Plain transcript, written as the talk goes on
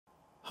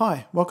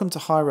Hi, welcome to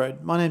High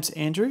Road. My name's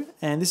Andrew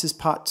and this is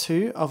part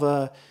 2 of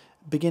a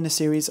beginner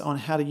series on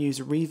how to use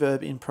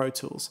reverb in Pro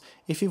Tools.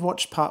 If you've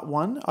watched part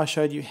 1, I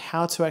showed you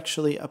how to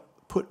actually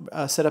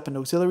set up an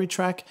auxiliary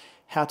track,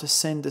 how to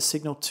send a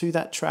signal to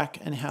that track,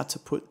 and how to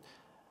put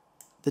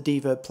the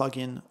D-Verb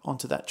plugin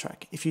onto that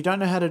track. If you don't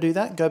know how to do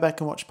that, go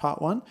back and watch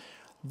part 1.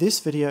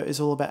 This video is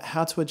all about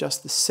how to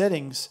adjust the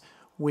settings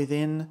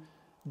within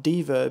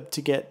D-Verb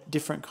to get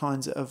different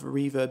kinds of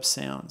reverb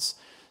sounds.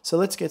 So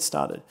let's get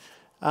started.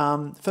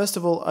 First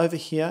of all, over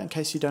here, in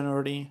case you don't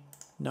already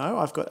know,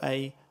 I've got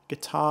a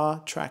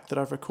guitar track that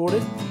I've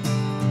recorded.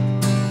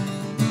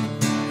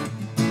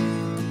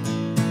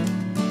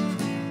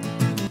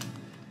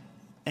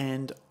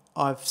 And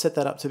I've set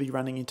that up to be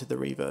running into the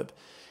reverb.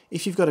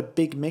 If you've got a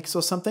big mix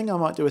or something, I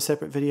might do a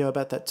separate video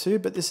about that too,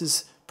 but this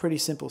is pretty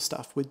simple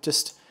stuff with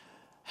just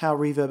how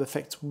reverb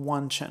affects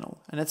one channel.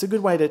 And it's a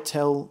good way to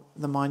tell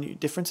the minute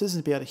differences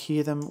and be able to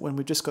hear them when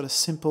we've just got a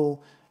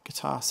simple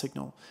guitar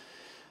signal.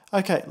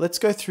 Okay, let's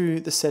go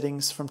through the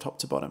settings from top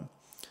to bottom.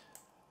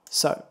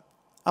 So,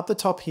 up the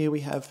top here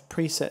we have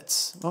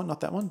presets. Oh, not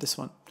that one, this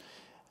one.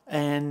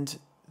 And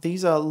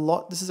these are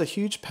this is a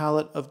huge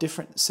palette of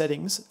different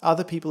settings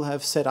other people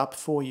have set up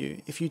for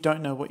you if you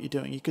don't know what you're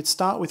doing. You could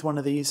start with one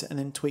of these and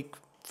then tweak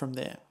from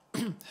there.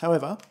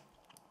 However,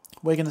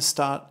 we're going to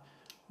start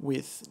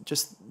with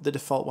just the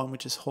default one,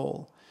 which is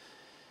Hall.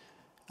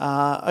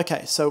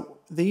 Okay, so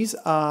these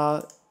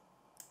are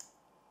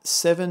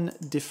 7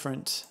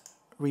 different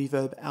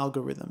reverb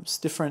algorithms,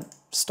 different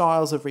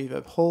styles of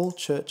reverb: hall,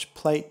 church,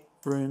 plate,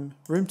 room,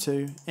 room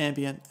 2,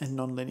 ambient, and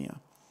nonlinear.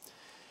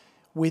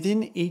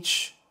 Within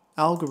each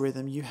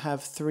algorithm, you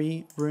have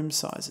 3 room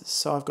sizes.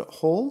 So I've got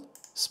hall,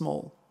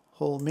 small,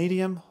 hall,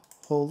 medium,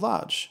 hall,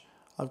 large.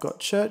 I've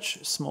got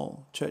church,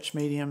 small, church,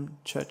 medium,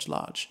 church,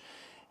 large.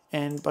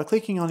 And by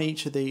clicking on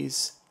each of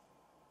these,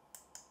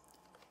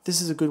 this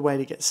is a good way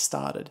to get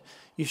started.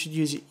 You should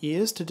use your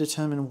ears to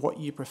determine what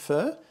you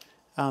prefer.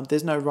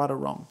 There's no right or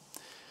wrong.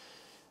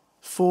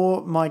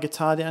 For my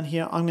guitar down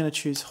here, I'm going to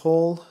choose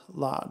hall,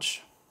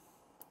 large.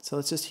 So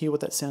let's just hear what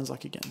that sounds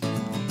like again.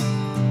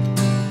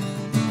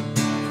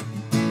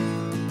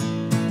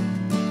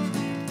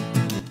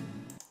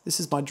 This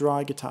is my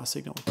dry guitar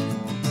signal.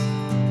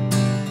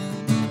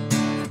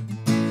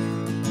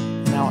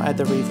 Now I'll add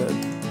the reverb.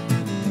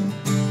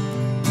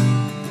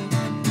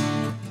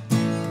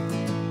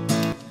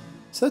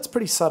 So that's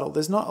pretty subtle.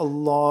 There's not a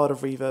lot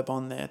of reverb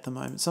on there at the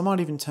moment, so I might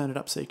even turn it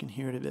up so you can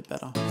hear it a bit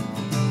better.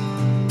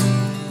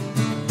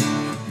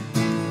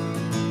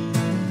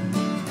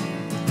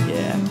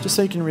 Just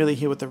so you can really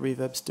hear what the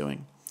reverb's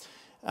doing.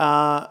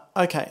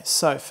 Okay,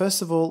 so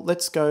first of all,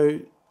 let's go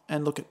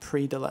and look at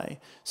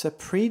pre-delay. So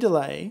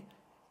pre-delay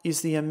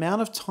is the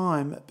amount of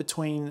time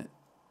between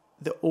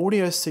the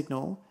audio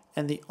signal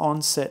and the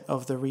onset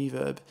of the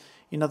reverb.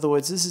 In other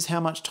words, this is how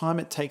much time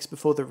it takes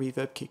before the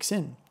reverb kicks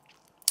in.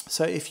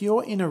 So if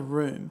you're in a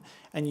room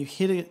and you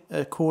hit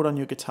a chord on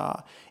your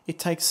guitar, it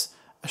takes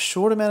a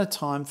short amount of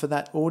time for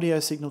that audio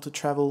signal to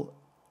travel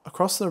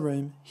across the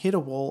room, hit a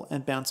wall,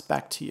 and bounce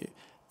back to you.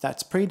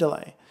 That's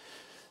pre-delay.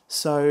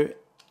 So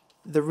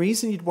the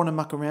reason you'd want to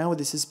muck around with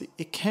this is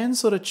it can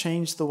sort of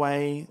change the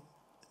way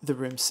the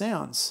room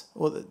sounds,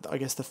 or I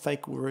guess the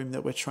fake room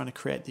that we're trying to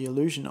create the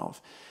illusion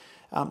of.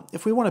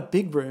 If we want a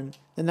big room,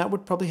 then that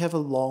would probably have a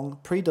long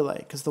pre-delay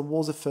because the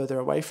walls are further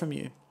away from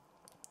you.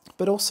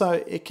 But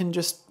also it can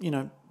just,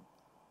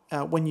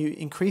 when you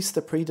increase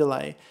the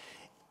pre-delay,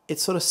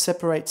 it sort of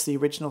separates the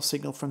original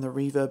signal from the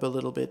reverb a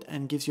little bit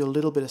and gives you a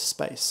little bit of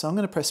space. So I'm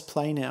going to press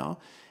play now,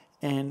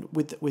 and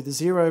with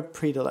 0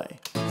 pre-delay.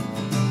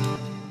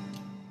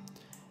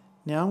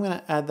 Now I'm going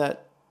to add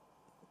that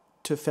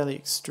to a fairly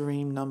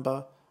extreme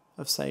number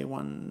of, say,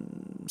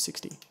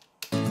 160.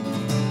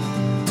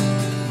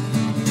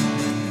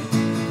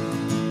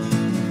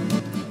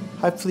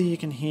 Hopefully you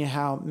can hear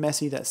how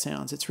messy that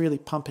sounds. It's really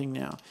pumping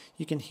now.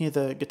 You can hear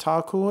the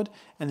guitar chord,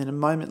 and then a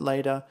moment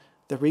later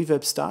the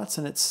reverb starts,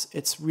 and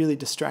it's really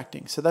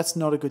distracting. So that's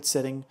not a good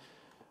setting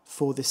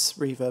for this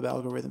reverb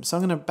algorithm. So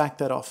I'm going to back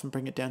that off and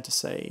bring it down to,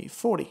 say,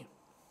 40.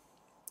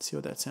 See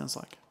what that sounds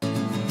like.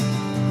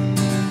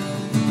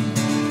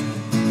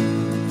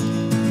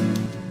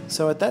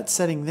 So at that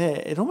setting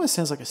there, it almost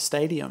sounds like a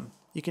stadium.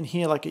 You can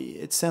hear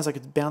it sounds like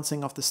it's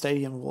bouncing off the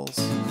stadium walls.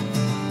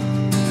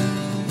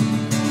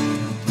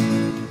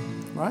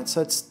 Right, so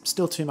it's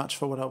still too much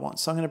for what I want.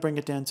 So I'm going to bring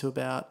it down to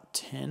about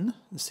 10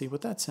 and see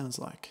what that sounds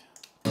like.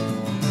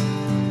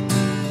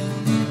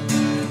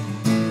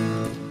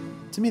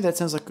 To me, that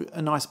sounds like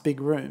a nice big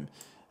room.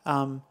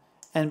 And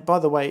by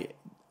the way,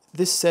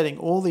 this setting,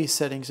 all these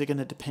settings are going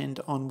to depend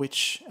on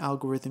which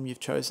algorithm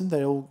you've chosen.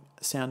 They all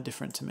sound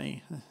different to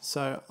me.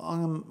 So I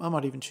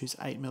might even choose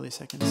 8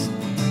 milliseconds.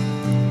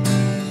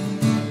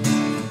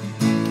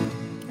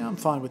 Yeah, I'm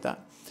fine with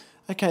that.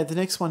 Okay, the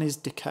next one is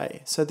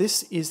decay. So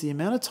this is the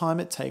amount of time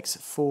it takes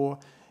for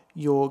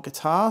your for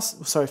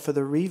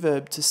the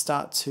reverb to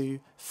start to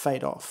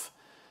fade off.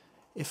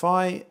 If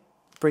I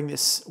bring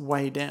this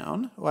way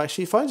down, well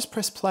actually if I just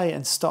press play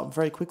and stop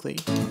very quickly,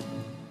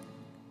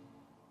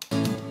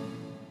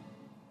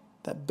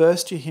 that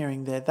burst you're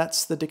hearing there,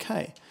 that's the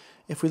decay.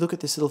 If we look at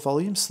this little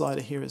volume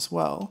slider here as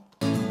well,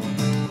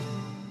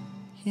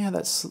 hear how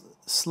that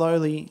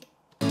slowly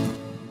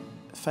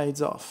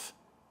fades off.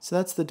 So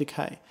that's the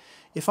decay.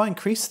 If I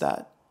increase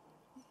that,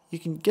 you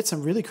can get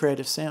some really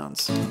creative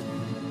sounds.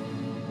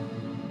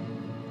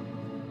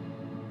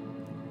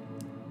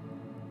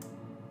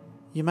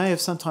 You may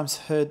have sometimes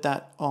heard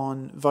that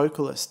on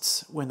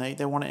vocalists when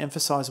they want to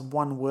emphasize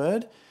one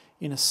word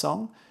in a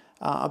song.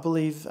 I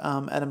believe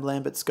Adam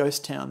Lambert's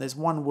Ghost Town, there's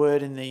one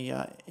word in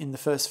the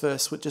first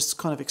verse which just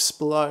kind of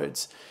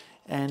explodes,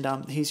 and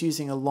he's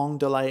using a long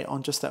delay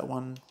on just that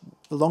one,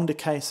 a long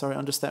decay, sorry,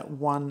 on just that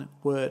one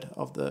word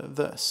of the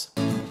verse.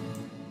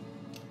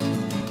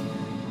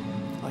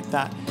 Like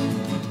that.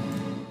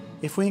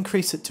 If we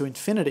increase it to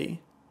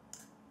infinity,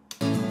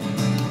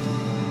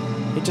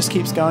 it just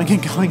keeps going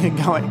and going and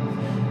going.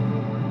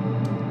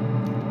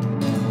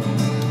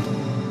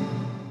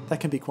 That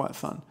can be quite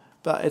fun,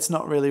 but it's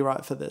not really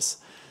right for this.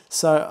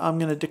 So I'm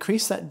going to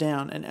decrease that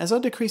down, and as I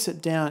decrease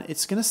it down,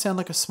 it's going to sound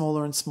like a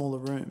smaller and smaller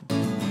room.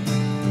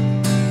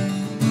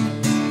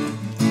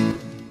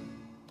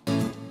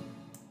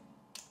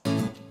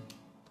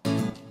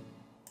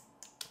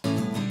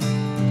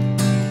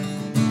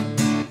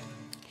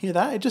 Hear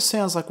that? It just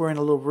sounds like we're in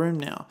a little room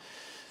now.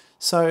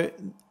 So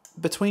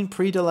between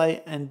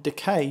pre-delay and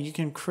decay, you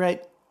can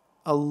create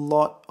a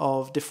lot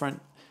of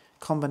different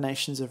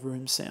combinations of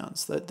room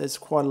sounds. There's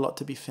quite a lot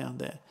to be found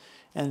there,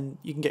 and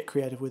you can get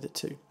creative with it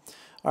too.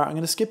 All right, I'm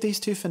going to skip these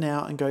two for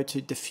now and go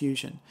to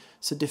diffusion.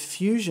 So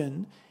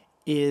diffusion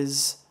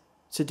is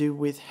to do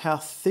with how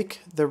thick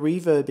the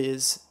reverb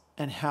is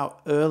and how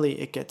early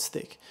it gets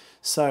thick.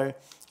 So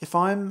if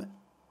I'm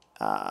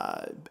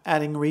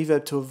adding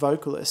reverb to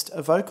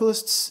a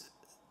vocalist's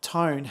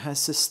tone has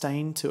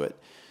sustain to it,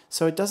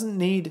 so it doesn't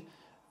need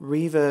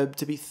reverb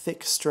to be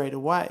thick straight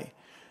away.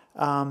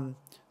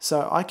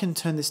 So I can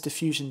turn this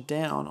diffusion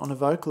down on a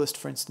vocalist,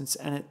 for instance,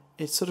 and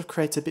it sort of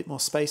creates a bit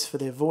more space for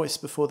their voice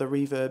before the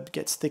reverb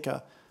gets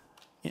thicker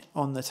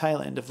on the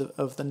tail end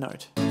of the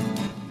note.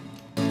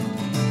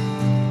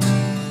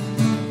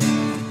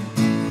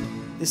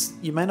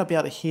 You may not be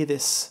able to hear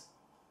this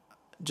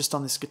just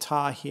on this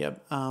guitar here,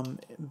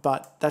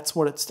 but that's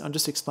what I'm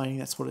just explaining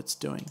that's what it's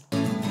doing.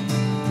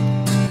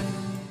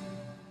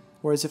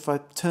 Whereas if I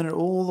turn it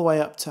all the way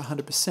up to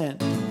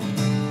 100%,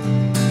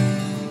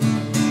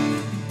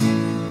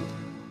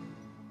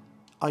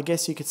 I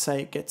guess you could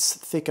say it gets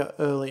thicker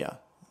earlier.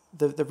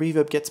 The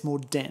reverb gets more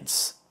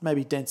dense.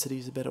 Maybe density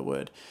is a better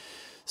word.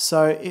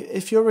 So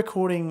if you're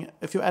adding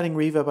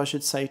reverb, I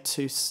should say,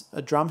 to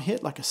a drum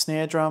hit, like a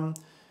snare drum,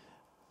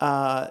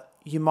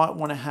 you might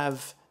want to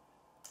have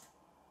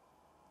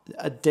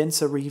a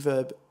denser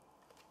reverb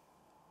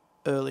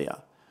earlier,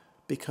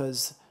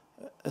 because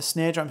a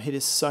snare drum hit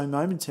is so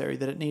momentary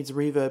that it needs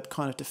reverb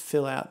kind of to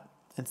fill out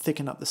and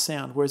thicken up the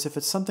sound. Whereas if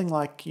it's something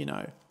like,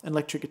 an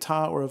electric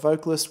guitar or a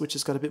vocalist, which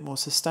has got a bit more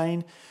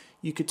sustain,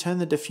 you could turn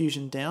the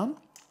diffusion down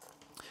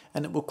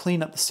and it will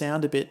clean up the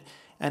sound a bit,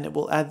 and it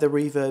will add the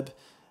reverb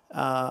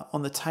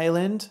on the tail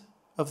end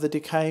of the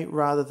decay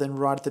rather than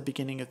right at the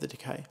beginning of the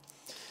decay.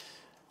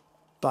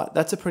 But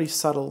that's a pretty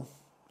subtle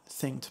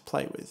thing to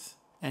play with,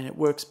 and it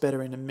works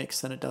better in a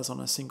mix than it does on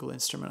a single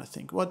instrument, I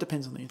think. Well, it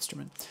depends on the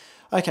instrument.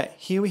 Okay,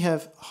 here we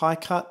have high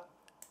cut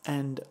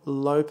and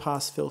low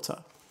pass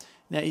filter.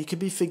 Now, you could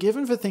be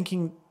forgiven for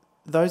thinking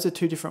those are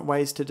two different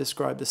ways to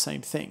describe the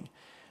same thing.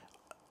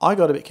 I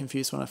got a bit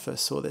confused when I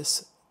first saw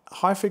this.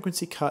 High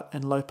frequency cut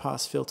and low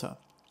pass filter.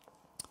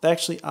 They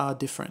actually are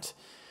different.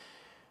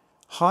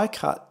 High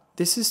cut,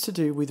 this is to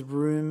do with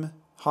room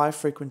high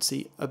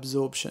frequency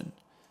absorption.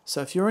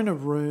 So if you're in a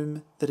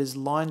room that is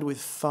lined with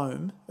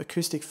foam,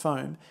 acoustic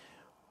foam,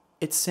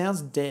 it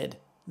sounds dead.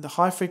 The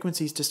high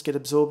frequencies just get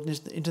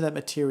absorbed into that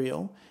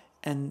material,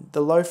 and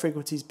the low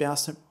frequencies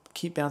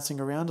keep bouncing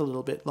around a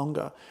little bit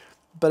longer.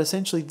 But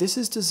essentially this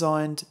is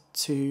designed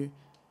to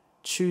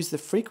choose the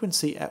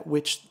frequency at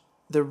which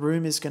the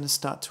room is going to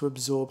start to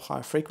absorb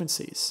high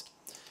frequencies.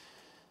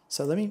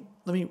 So let me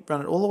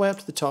run it all the way up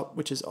to the top,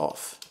 which is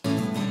off.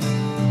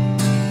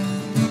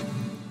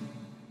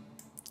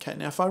 Okay,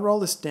 now if I roll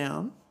this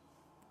down,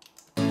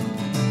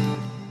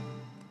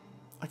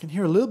 I can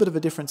hear a little bit of a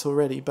difference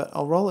already, but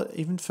I'll roll it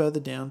even further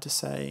down to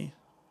say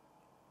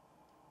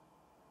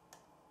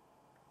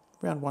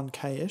around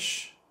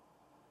 1K-ish,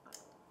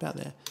 about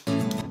there.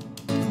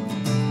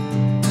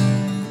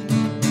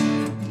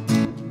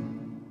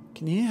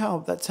 Can you hear how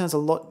that sounds a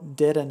lot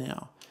deader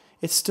now?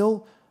 It's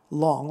still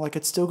long, like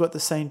it's still got the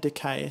same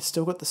decay, it's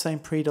still got the same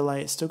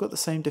pre-delay, it's still got the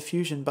same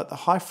diffusion, but the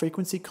high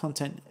frequency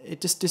content, it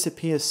just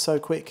disappears so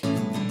quick. It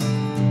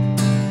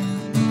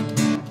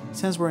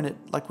sounds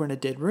like we're in a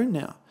dead room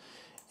now.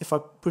 If I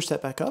push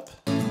that back up,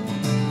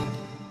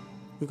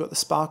 we've got the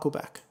sparkle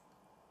back.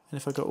 And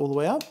if I go all the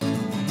way up,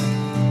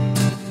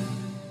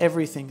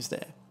 everything's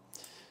there.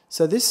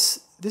 So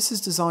this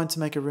is designed to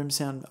make a room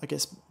sound, I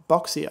guess,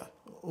 boxier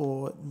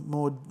or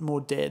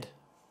more dead.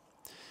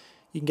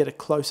 You can get a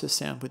closer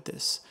sound with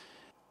this.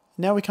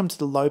 Now we come to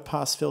the low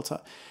pass filter.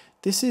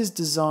 This is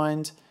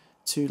designed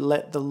to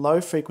let the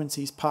low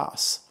frequencies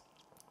pass,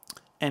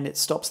 and it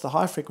stops the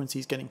high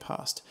frequencies getting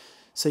passed.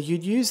 So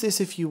you'd use this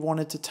if you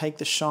wanted to take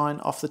the shine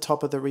off the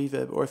top of the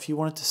reverb, or if you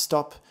wanted to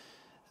stop,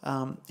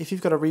 if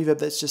you've got a reverb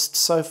that's just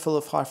so full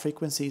of high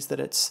frequencies that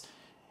it's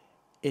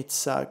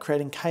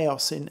creating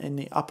chaos in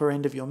the upper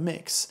end of your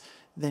mix,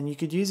 then you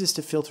could use this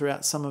to filter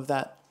out some of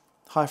that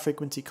high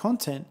frequency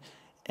content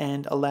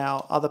and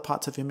allow other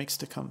parts of your mix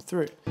to come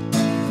through.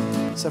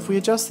 So if we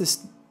adjust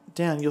this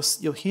down,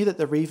 you'll hear that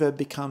the reverb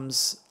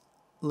becomes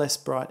less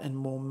bright and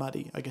more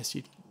muddy, I guess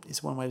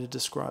is one way to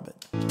describe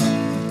it.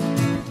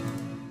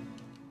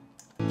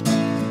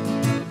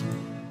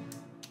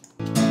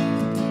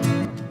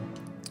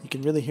 You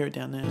can really hear it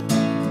down there.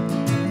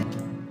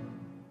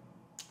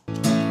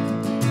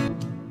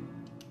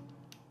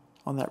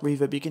 On that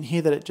reverb, you can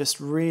hear that it just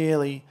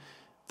really,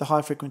 the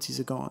high frequencies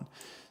are gone.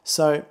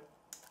 So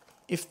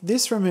if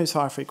this removes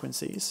high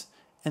frequencies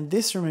and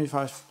this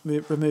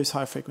removes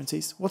high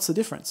frequencies, what's the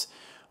difference?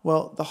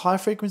 Well, the high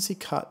frequency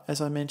cut, as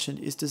I mentioned,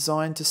 is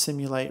designed to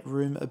simulate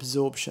room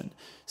absorption.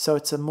 So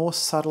it's a more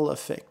subtle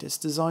effect. It's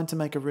designed to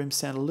make a room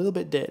sound a little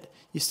bit dead.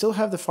 You still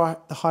have the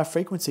high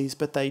frequencies,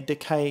 but they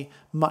decay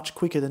much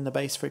quicker than the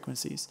bass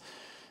frequencies.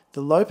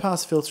 The low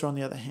pass filter, on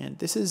the other hand,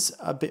 this is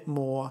a bit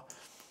more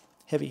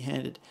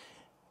heavy-handed,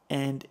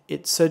 and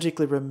it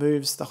surgically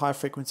removes the high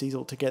frequencies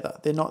altogether.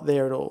 They're not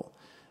there at all,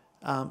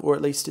 or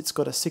at least it's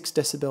got a 6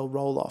 decibel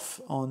roll-off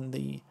on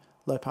the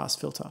low pass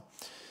filter.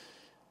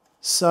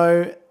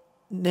 So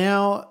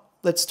now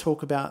let's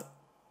talk about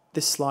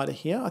this slider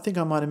here. I think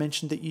I might have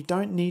mentioned that you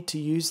don't need to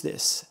use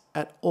this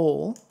at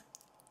all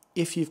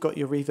if you've got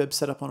your reverb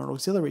set up on an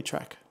auxiliary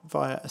track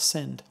via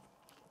Ascend.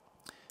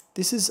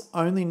 This is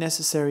only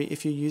necessary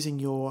if you're using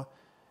your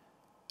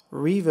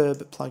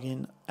reverb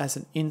plugin as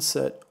an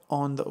insert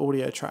on the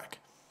audio track.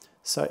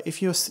 So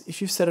if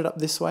you've set it up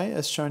this way,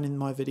 as shown in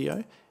my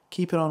video,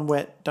 keep it on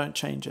wet, don't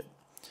change it.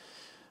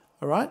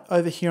 All right,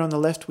 over here on the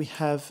left, we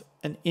have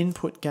an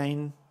input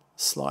gain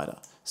slider.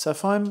 So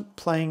if I'm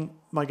playing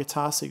my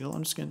guitar signal,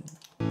 I'm just going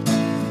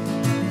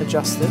to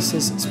adjust this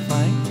as it's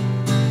playing.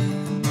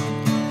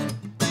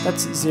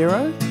 That's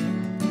 0,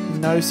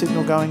 no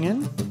signal going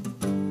in.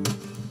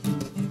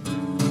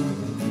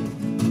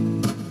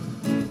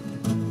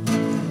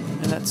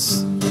 And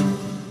that's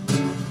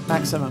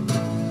maximum.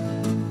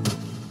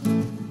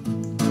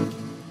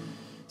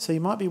 So you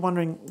might be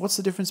wondering, what's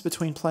the difference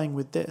between playing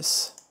with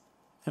this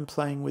and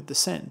playing with the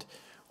send?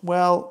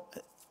 Well,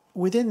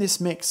 within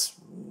this mix,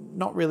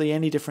 not really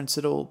any difference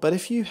at all. But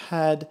if you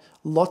had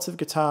lots of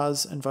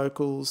guitars and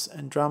vocals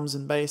and drums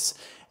and bass,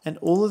 and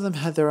all of them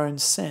had their own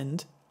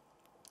send,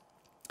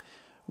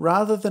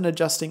 rather than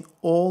adjusting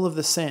all of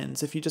the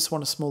sends, if you just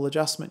want a small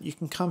adjustment, you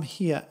can come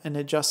here and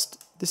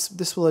adjust this.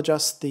 This will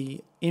adjust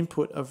the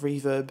input of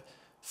reverb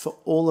for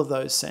all of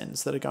those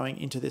sends that are going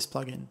into this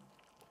plugin.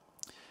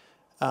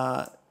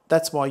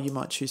 That's why you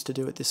might choose to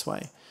do it this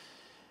way.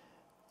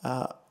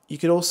 You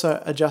could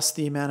also adjust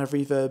the amount of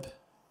reverb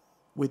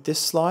with this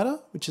slider,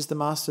 which is the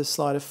master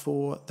slider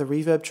for the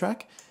reverb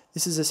track.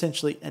 This is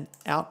essentially an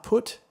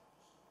output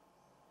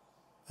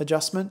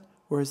adjustment,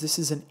 whereas this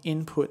is an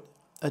input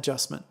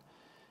adjustment.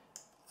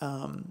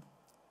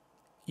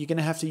 You're going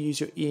to have to use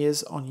your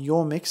ears on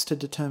your mix to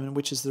determine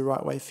which is the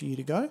right way for you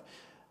to go,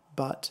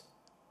 but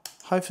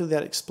hopefully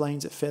that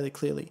explains it fairly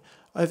clearly.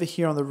 Over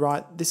here on the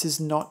right, this is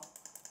not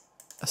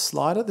a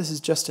slider, this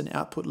is just an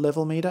output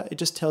level meter. It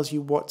just tells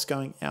you what's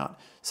going out.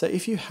 So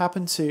if you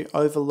happen to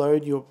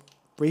overload your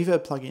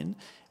reverb plugin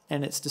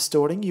and it's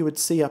distorting, you would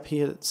see up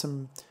here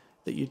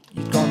that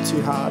you'd gone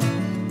too hard.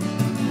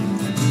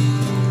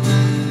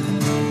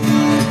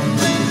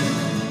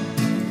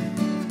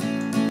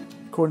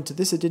 According to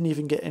this, it didn't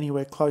even get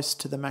anywhere close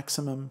to the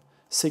maximum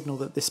signal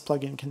that this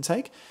plugin can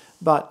take.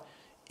 But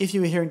if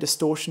you were hearing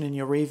distortion in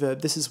your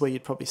reverb, this is where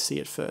you'd probably see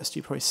it first.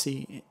 You'd probably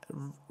see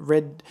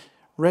red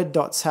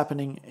dots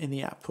happening in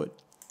the output.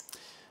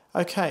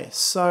 Okay,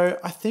 so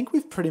I think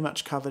we've pretty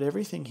much covered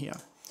everything here.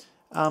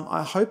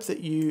 I hope that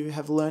you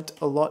have learnt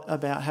a lot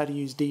about how to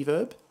use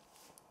D-Verb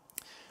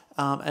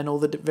and all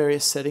the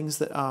various settings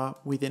that are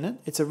within it.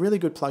 It's a really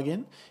good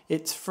plugin.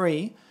 It's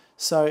free,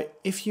 so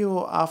if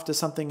you're after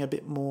something a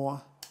bit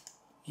more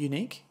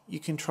unique, you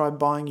can try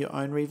buying your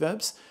own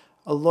reverbs.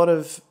 A lot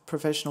of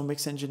professional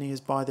mix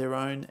engineers buy their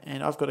own,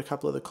 and I've got a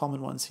couple of the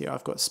common ones here.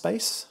 I've got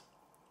Space,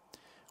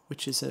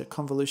 which is a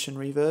convolution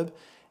reverb,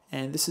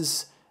 and this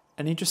is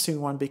an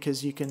interesting one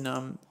because you can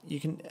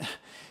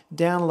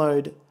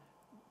download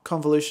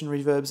convolution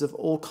reverbs of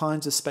all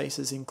kinds of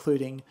spaces,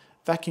 including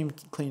vacuum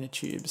cleaner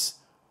tubes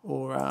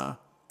or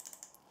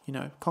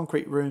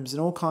concrete rooms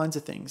and all kinds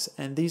of things.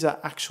 And these are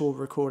actual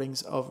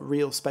recordings of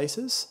real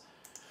spaces.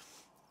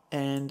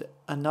 And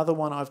another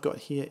one I've got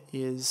here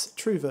is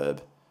TrueVerb,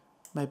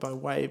 made by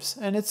Waves,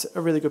 and it's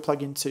a really good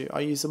plugin too. I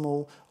use them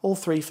all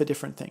three for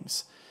different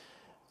things.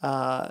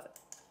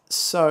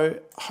 So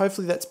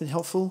hopefully that's been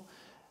helpful.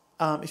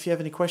 If you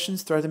have any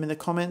questions, throw them in the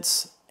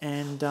comments,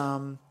 and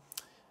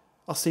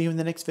I'll see you in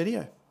the next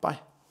video. Bye.